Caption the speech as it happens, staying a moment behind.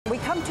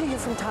come to you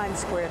from Times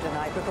Square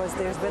tonight because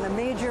there's been a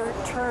major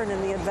turn in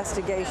the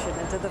investigation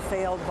into the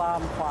failed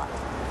bomb plot.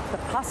 The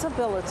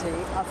possibility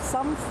of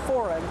some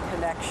foreign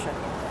connection.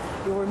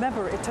 You'll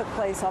remember it took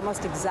place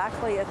almost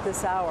exactly at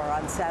this hour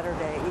on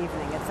Saturday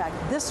evening. In fact,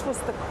 this was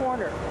the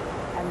corner,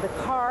 and the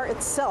car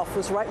itself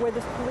was right where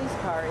this police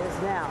car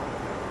is now.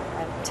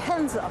 And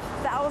tens of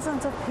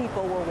thousands of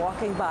people were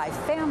walking by,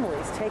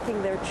 families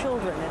taking their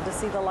children in to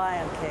see The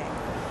Lion King.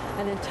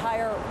 An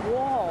entire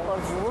wall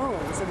of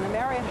rooms in the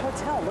Marriott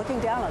Hotel looking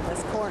down on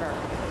this corner.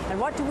 And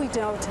what do we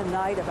know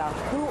tonight about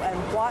who and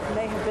what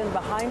may have been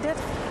behind it?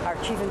 Our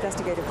chief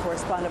investigative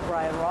correspondent,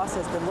 Brian Ross,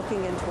 has been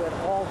looking into it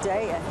all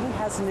day, and he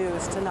has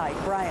news tonight.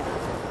 Brian.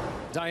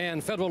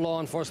 Diane, federal law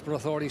enforcement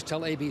authorities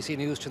tell ABC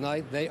News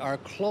tonight they are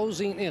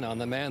closing in on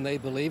the man they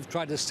believe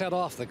tried to set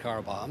off the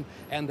car bomb,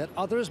 and that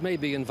others may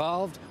be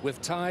involved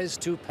with ties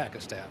to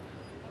Pakistan.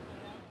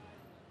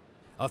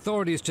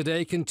 Authorities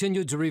today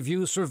continued to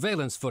review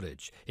surveillance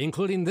footage,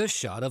 including this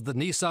shot of the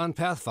Nissan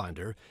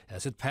Pathfinder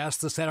as it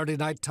passed the Saturday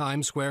night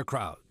Times Square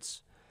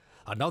crowds.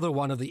 Another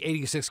one of the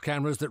 86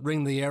 cameras that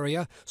ring the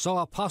area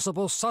saw a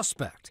possible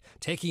suspect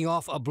taking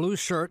off a blue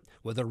shirt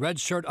with a red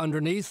shirt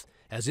underneath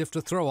as if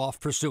to throw off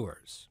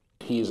pursuers.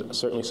 He is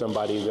certainly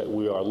somebody that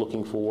we are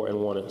looking for and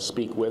want to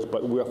speak with,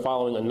 but we are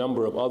following a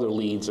number of other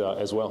leads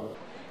as well.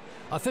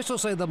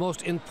 Officials say the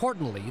most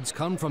important leads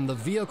come from the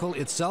vehicle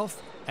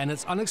itself and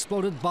its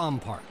unexploded bomb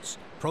parts,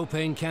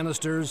 propane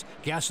canisters,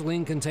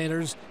 gasoline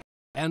containers,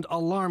 and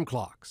alarm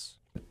clocks.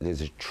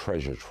 There's a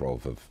treasure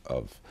trove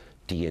of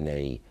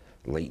DNA,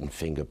 latent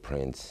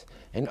fingerprints,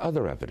 and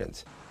other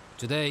evidence.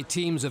 Today,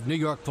 teams of New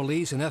York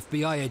police and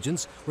FBI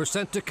agents were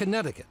sent to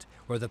Connecticut,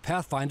 where the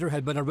Pathfinder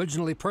had been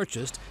originally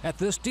purchased at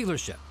this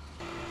dealership.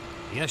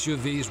 The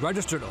SUV's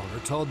registered owner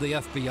told the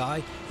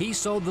FBI he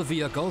sold the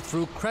vehicle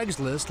through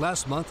Craigslist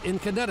last month in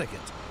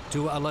Connecticut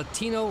to a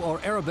Latino or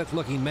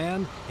Arabic-looking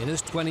man in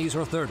his 20s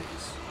or 30s.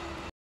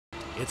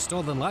 Its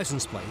stolen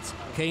license plates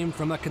came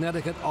from a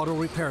Connecticut auto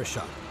repair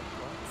shop.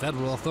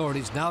 Federal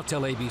authorities now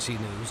tell ABC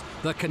News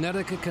the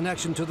Connecticut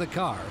connection to the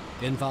car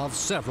involves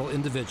several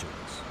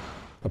individuals.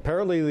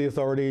 Apparently, the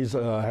authorities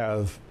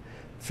have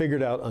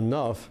figured out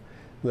enough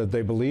that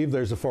they believe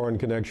there's a foreign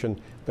connection.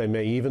 They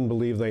may even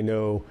believe they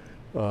know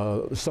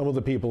some of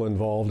the people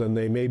involved, and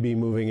they may be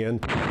moving in.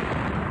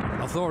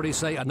 Authorities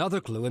say another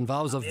clue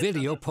involves a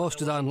video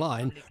posted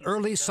online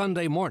early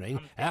Sunday morning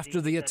after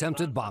the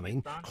attempted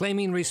bombing,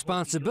 claiming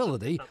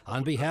responsibility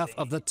on behalf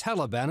of the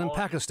Taliban in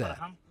Pakistan.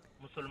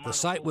 The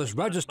site was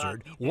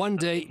registered one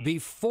day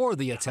before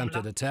the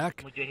attempted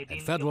attack,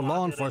 and federal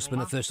law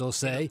enforcement officials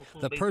say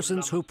the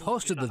persons who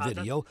posted the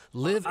video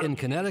live in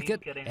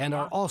Connecticut and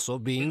are also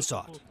being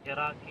sought.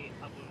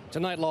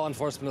 Tonight, law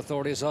enforcement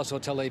authorities also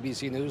tell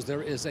ABC News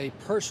there is a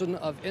person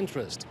of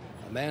interest,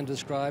 a man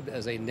described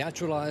as a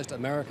naturalized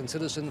American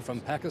citizen from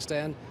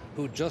Pakistan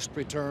who just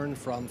returned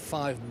from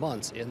 5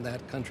 months in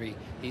that country.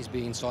 He's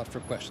being sought for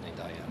questioning,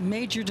 Diane.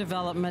 Major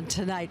development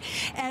tonight.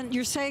 And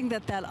you're saying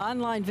that that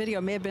online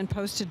video may have been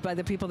posted by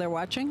the people they're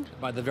watching?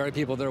 By the very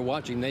people they're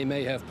watching. They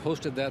may have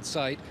posted that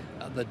site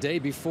the day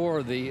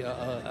before the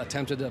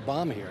attempted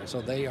bomb here.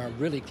 So they are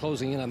really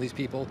closing in on these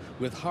people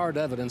with hard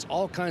evidence,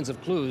 all kinds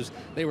of clues.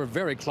 They were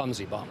very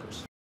clumsy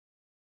bombers.